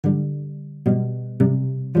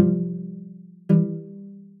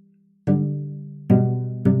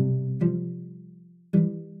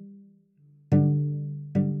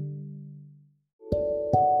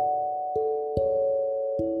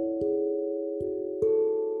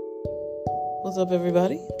What's up,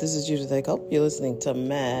 everybody? This is Judith A. Cope. You're listening to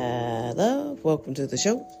Mad Love. Welcome to the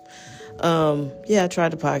show. I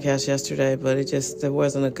tried the podcast yesterday, but there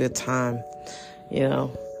wasn't a good time.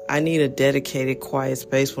 I need a dedicated, quiet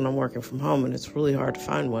space when I'm working from home, and it's really hard to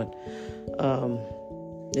find one.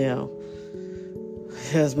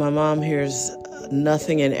 Because my mom hears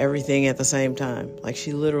nothing and everything at the same time. Like,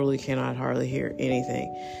 she literally cannot hardly hear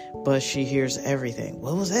anything, but she hears everything.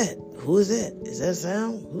 What was that? Who is that? Is that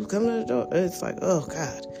sound? Who's coming to the door? It's like, oh,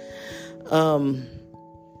 God.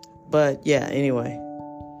 But yeah, anyway,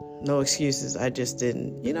 no excuses. I just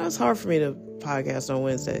didn't. It's hard for me to podcast on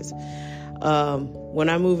Wednesdays. When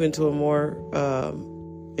I move into a more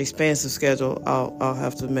expansive schedule, I'll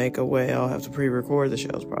have to make a way. I'll have to pre-record the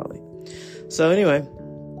shows probably. So anyway,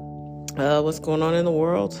 what's going on in the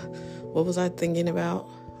world? What was I thinking about?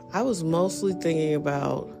 I was mostly thinking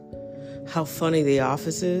about how funny The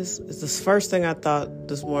Office is. It's the first thing I thought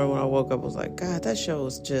this morning when I woke up. I was like, God, that show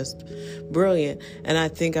is just brilliant. And I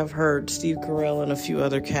think I've heard Steve Carell and a few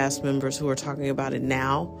other cast members who are talking about it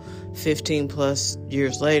now, 15 plus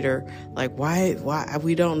years later. Like, why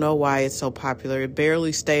we don't know why it's so popular. It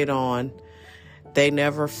barely stayed on. They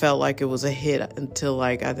never felt like it was a hit until,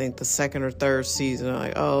 like, I think the second or third season. I'm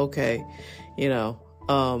like, oh, okay.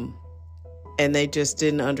 And they just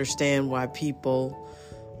didn't understand why people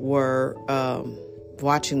were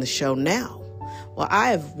watching the show now. Well,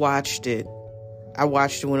 I've watched it. I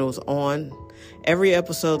watched it when it was on. Every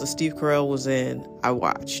episode that Steve Carell was in, I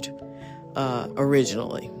watched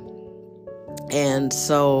originally. And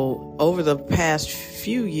so over the past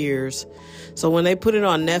few years, so when they put it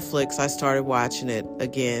on Netflix, I started watching it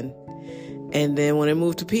again. And then when it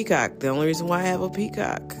moved to Peacock, the only reason why I have a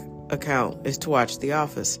Peacock account is to watch The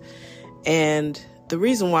Office. And the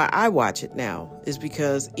reason why I watch it now is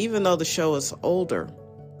because even though the show is older,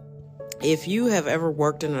 if you have ever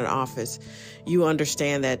worked in an office, you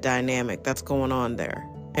understand that dynamic that's going on there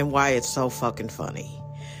and why it's so fucking funny.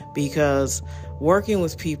 Because working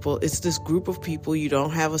with people, it's this group of people. You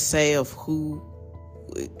don't have a say of who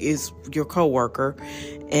is your coworker,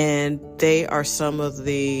 and they are some of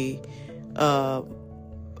the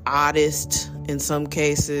oddest in some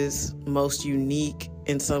cases, most unique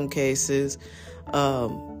in some cases,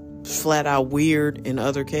 flat out weird in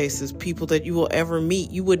other cases, people that you will ever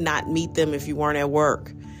meet. You would not meet them if you weren't at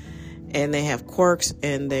work. And they have quirks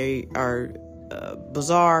and they are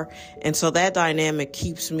bizarre. And so that dynamic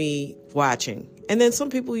keeps me watching. And then some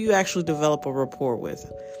people you actually develop a rapport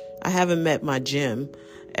with. I haven't met my Jim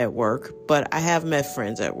at work, but I have met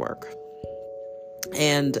friends at work.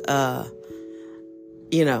 And,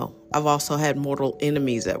 I've also had mortal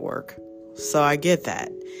enemies at work. So I get that.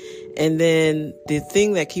 And then the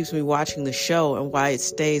thing that keeps me watching the show and why it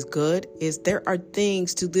stays good is there are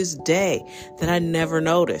things to this day that I never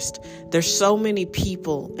noticed. There's so many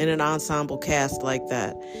people in an ensemble cast like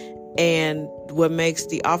that. And what makes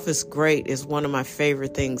The Office great is one of my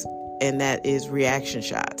favorite things, and that is reaction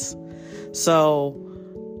shots. So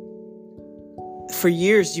for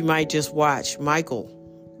years, you might just watch Michael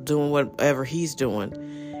doing whatever he's doing.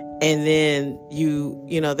 And then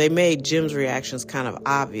they made Jim's reactions kind of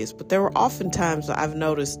obvious, but there were often times I've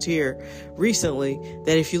noticed here recently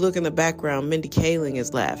that if you look in the background, Mindy Kaling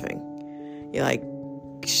is laughing.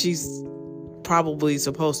 She's probably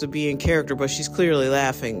supposed to be in character, but she's clearly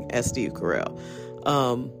laughing at Steve Carell.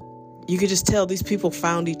 You could just tell these people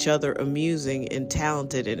found each other amusing and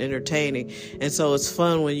talented and entertaining. And so it's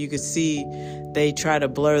fun when you could see they try to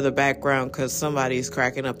blur the background because somebody's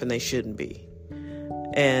cracking up and they shouldn't be.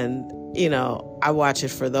 And, I watch it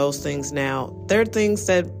for those things now. There are things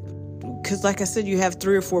that, because like I said, you have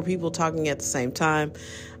 3 or 4 people talking at the same time.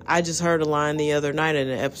 I just heard a line the other night in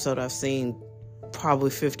an episode I've seen probably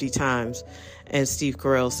 50 times, and Steve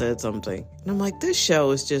Carell said something. And I'm like, this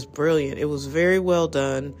show is just brilliant. It was very well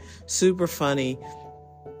done, super funny,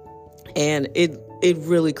 and it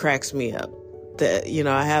really cracks me up.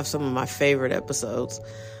 I have some of my favorite episodes,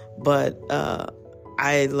 but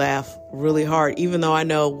I laugh really hard. Even though I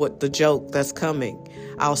know what the joke that's coming,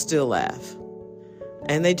 I'll still laugh.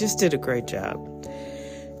 And they just did a great job.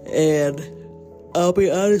 And I'll be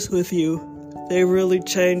honest with you, they really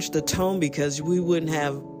changed the tone, because we wouldn't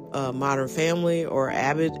have Modern Family or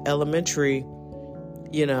Abbott Elementary,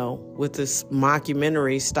 with this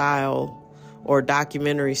mockumentary style or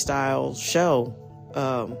documentary style show.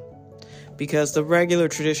 Because the regular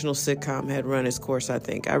traditional sitcom had run its course, I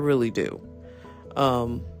think. I really do.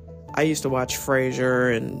 I used to watch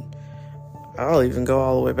Frasier, and I'll even go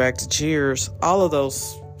all the way back to Cheers. All of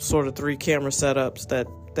those sort of 3 camera setups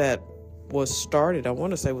that was started, I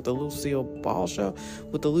want to say, with the Lucille Ball show,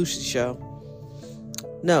 with the Lucy show.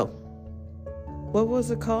 No, what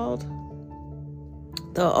was it called?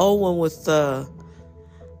 The old one with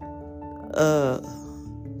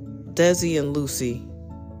Desi and Lucy.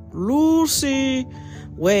 Lucy,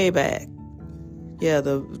 way back. Yeah,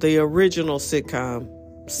 the original sitcom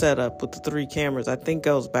setup with the 3 cameras, I think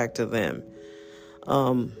goes back to them.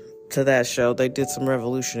 To that show, they did some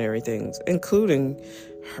revolutionary things, including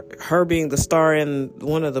her being the star and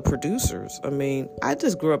one of the producers. I mean, I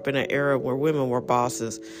just grew up in an era where women were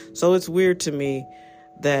bosses, so it's weird to me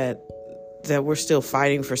that we're still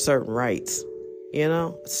fighting for certain rights. You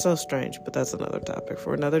know, it's so strange, but that's another topic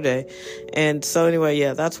for another day. And so anyway,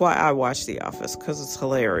 yeah, that's why I watch The Office, because it's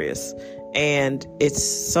hilarious and it's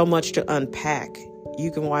so much to unpack.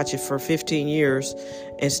 You can watch it for 15 years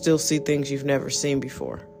and still see things you've never seen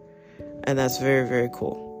before. And that's very, very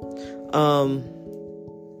cool.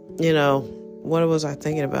 You know, what was I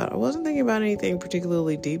thinking about? I wasn't thinking about anything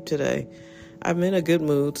particularly deep today. I'm in a good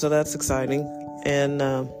mood, so that's exciting. And,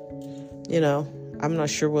 you know, I'm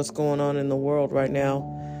not sure what's going on in the world right now,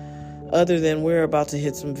 other than we're about to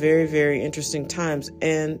hit some very, very interesting times.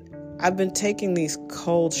 And I've been taking these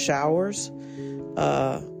cold showers.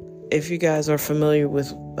 If you guys are familiar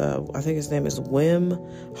with, I think his name is Wim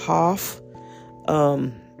Hof.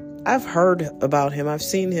 I've heard about him. I've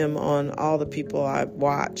seen him on all the people I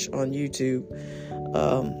watch on YouTube.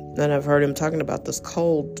 And I've heard him talking about this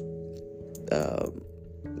cold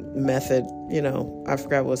method. You know, I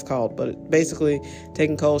forgot what it's called, but basically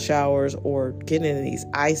taking cold showers or getting in these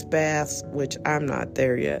ice baths, which I'm not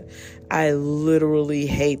there yet. I literally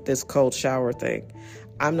hate this cold shower thing.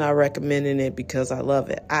 I'm not recommending it because I love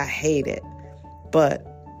it. I hate it, but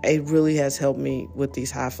it really has helped me with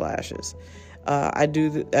these hot flashes. I've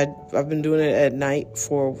been doing it at night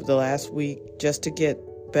for the last week just to get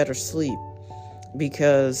better sleep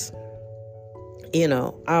because, you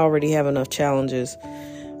know, I already have enough challenges.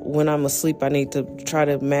 When I'm asleep, I need to try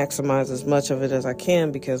to maximize as much of it as I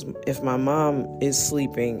can because if my mom is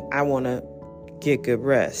sleeping, I want to get good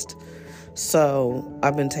rest. So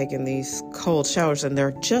I've been taking these cold showers and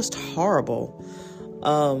they're just horrible.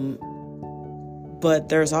 But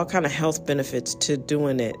there's all kind of health benefits to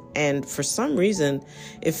doing it. And for some reason,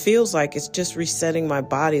 it feels like it's just resetting my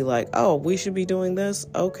body like, oh, we should be doing this?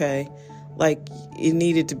 Okay. Like it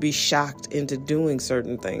needed to be shocked into doing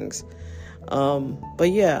certain things. But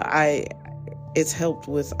yeah, it's helped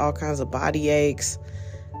with all kinds of body aches.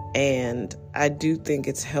 And I do think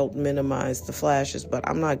it's helped minimize the flashes, but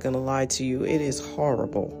I'm not going to lie to you. It is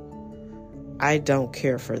horrible. I don't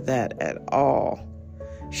care for that at all.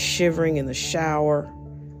 Shivering in the shower.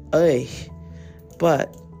 Ugh.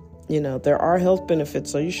 But, you know, there are health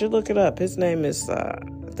benefits, so you should look it up. His name is, I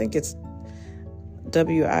think it's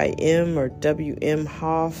W-I-M or W-M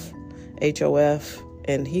Hof, H-O-F.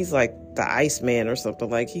 And he's like the Iceman or something.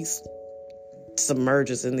 Like he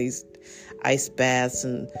submerges in these ice baths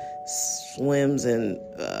and swims in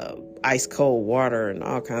ice cold water and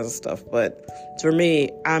all kinds of stuff. But for me,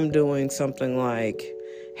 I'm doing something like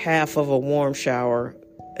half of a warm shower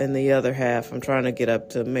and the other half, I'm trying to get up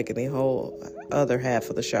to making the whole other half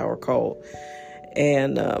of the shower cold.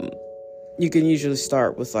 And you can usually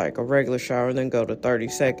start with like a regular shower and then go to 30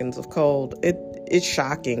 seconds of cold. It's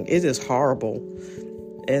shocking. It is horrible.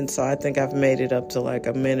 And so I think I've made it up to like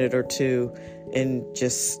a minute or two in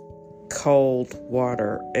just cold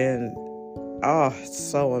water. And it's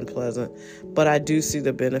so unpleasant. But I do see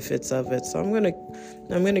the benefits of it. So I'm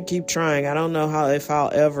gonna keep trying. I don't know if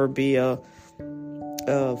I'll ever be a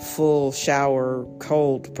full shower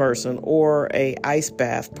cold person or a ice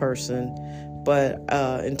bath person. But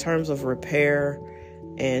in terms of repair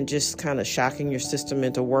and just kind of shocking your system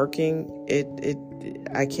into working,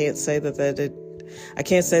 I can't say that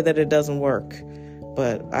it doesn't work,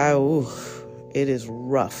 but it is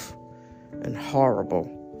rough and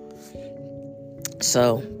horrible.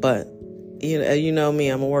 So, but you know me,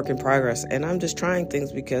 I'm a work in progress, and I'm just trying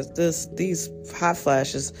things because these hot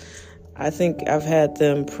flashes, I think I've had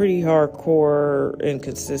them pretty hardcore and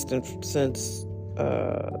consistent since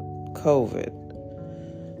COVID.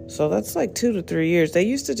 So that's like 2 to 3 years. They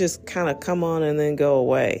used to just kind of come on and then go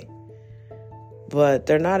away. But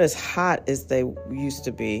they're not as hot as they used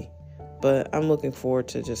to be. But I'm looking forward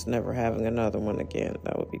to just never having another one again.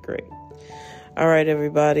 That would be great. All right,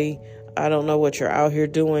 everybody. I don't know what you're out here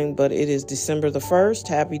doing, but it is December the 1st.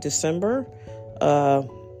 Happy December.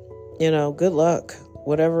 Good luck.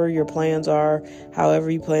 Whatever your plans are, however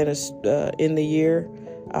you plan to end the year,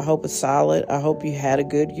 I hope it's solid. I hope you had a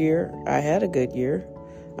good year. I had a good year.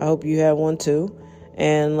 I hope you had one too.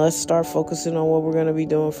 And let's start focusing on what we're going to be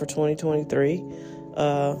doing for 2023.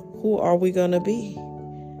 Who are we going to be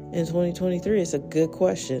in 2023? It's a good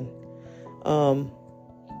question.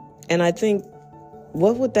 And I think,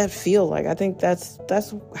 what would that feel like? I think that's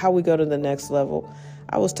how we go to the next level.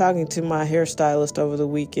 I was talking to my hairstylist over the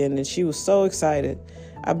weekend, and she was so excited.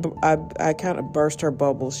 I kind of burst her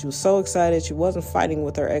bubble. She was so excited. She wasn't fighting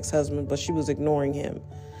with her ex-husband, but she was ignoring him.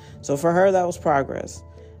 So for her, that was progress.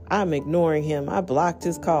 I'm ignoring him. I blocked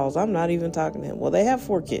his calls. I'm not even talking to him. Well, they have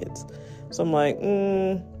 4 kids. So I'm like,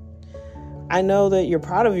 I know that you're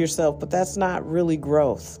proud of yourself, but that's not really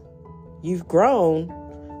growth. You've grown,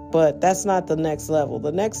 but that's not the next level.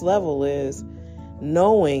 The next level is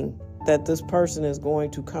knowing that this person is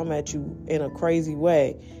going to come at you in a crazy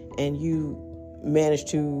way, and you manage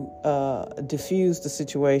to diffuse the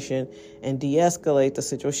situation and de-escalate the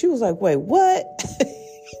situation. She was like, wait, what?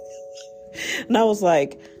 And I was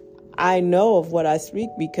like, I know of what I speak,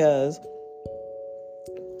 because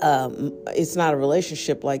it's not a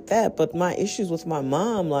relationship like that. But my issues with my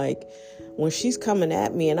mom, like when she's coming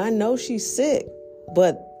at me and I know she's sick,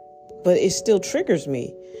 but it still triggers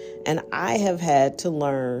me. And I have had to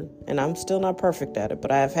learn, and I'm still not perfect at it,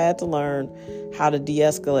 but I have had to learn how to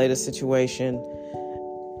de-escalate a situation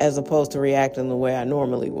as opposed to reacting the way I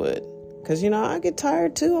normally would. Because, I get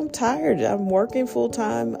tired too. I'm tired. I'm working full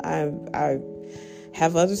time. I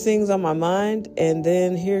have other things on my mind. And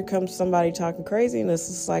then here comes somebody talking crazy. And it's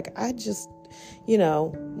just like,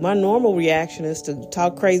 my normal reaction is to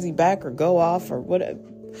talk crazy back or go off or whatever.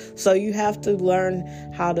 So you have to learn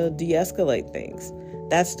how to de-escalate things.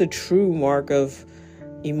 That's the true mark of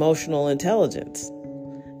emotional intelligence.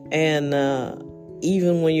 And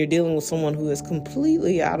even when you're dealing with someone who is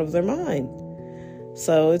completely out of their mind.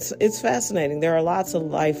 So it's fascinating. There are lots of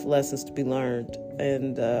life lessons to be learned.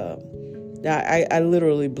 And I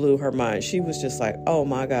literally blew her mind. She was just like, oh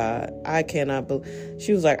my God, I cannot believe.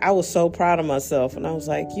 She was like, I was so proud of myself. And I was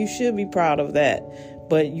like, you should be proud of that,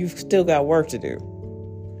 but you've still got work to do,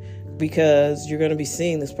 because you're going to be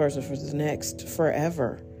seeing this person for the next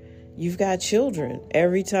forever. You've got children.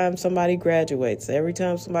 Every time somebody graduates, every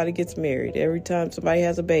time somebody gets married, every time somebody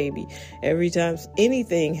has a baby, every time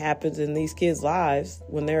anything happens in these kids' lives,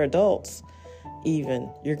 when they're adults, even,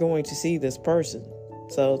 you're going to see this person.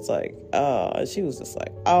 So it's like, she was just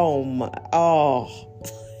like,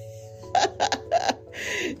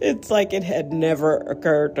 it's like it had never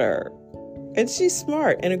occurred to her. And she's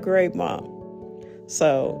smart and a great mom.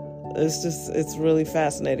 So it's really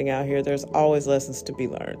fascinating out here. There's always lessons to be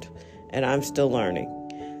learned, and I'm still learning,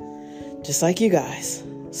 just like you guys.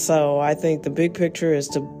 So I think the big picture is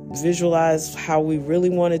to visualize how we really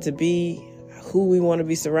want it to be, who we want to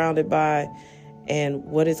be surrounded by, and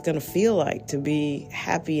what it's going to feel like to be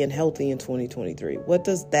happy and healthy in 2023. What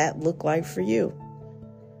does that look like for you?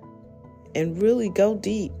 And really go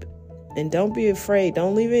deep, and don't be afraid.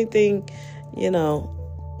 Don't leave anything,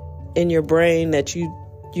 in your brain that you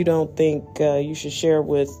don't think you should share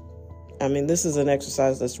with. I mean, this is an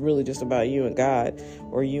exercise that's really just about you and God,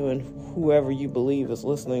 or you and whoever you believe is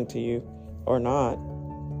listening to you or not.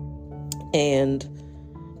 And,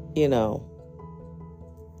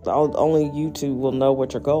 only you two will know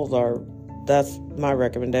what your goals are. That's my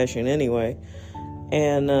recommendation anyway.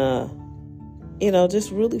 And,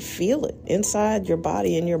 just really feel it inside your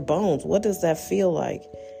body and your bones. What does that feel like?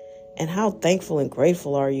 And how thankful and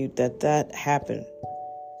grateful are you that happened?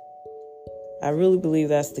 I really believe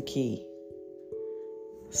that's the key.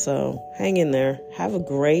 So hang in there. Have a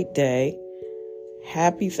great day.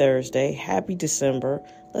 Happy Thursday. Happy December.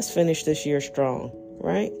 Let's finish this year strong,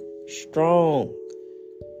 right? Strong.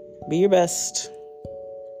 Be your best.